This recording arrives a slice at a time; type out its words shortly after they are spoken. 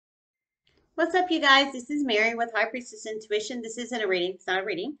What's up, you guys? This is Mary with High Priestess Intuition. This isn't a reading. It's not a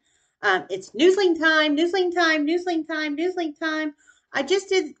reading. It's Newsling time, Newsling time, Newsling time, Newsling time. I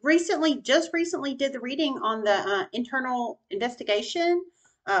just recently did the reading on the internal investigation,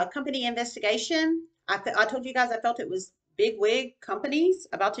 company investigation. I told you guys I felt it was big wig companies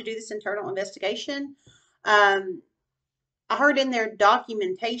about to do this internal investigation. Um, I heard in their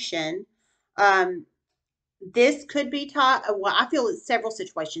documentation, um, this could be taught. Well, I feel it's several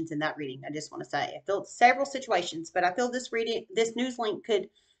situations in that reading. I just want to say I feel it's several situations, but I feel this news link could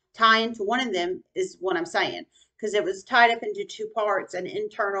tie into one of them, is what I'm saying, because it was tied up into two parts: an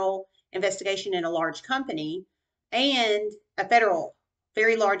internal investigation in a large company and a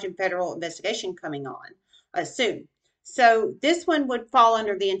very large and federal investigation coming on soon. So this one would fall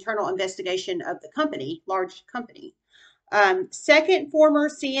under the internal investigation of the company, large company. Second, former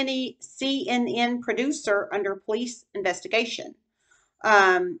CNN producer under police investigation.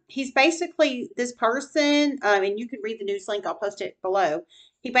 He's basically this person, and you can read the news link, I'll post it below.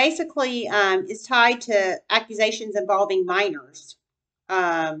 He basically is tied to accusations involving minors.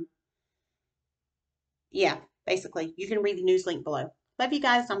 Um, yeah, basically, you can read the news link below. Love you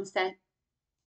guys. Namaste.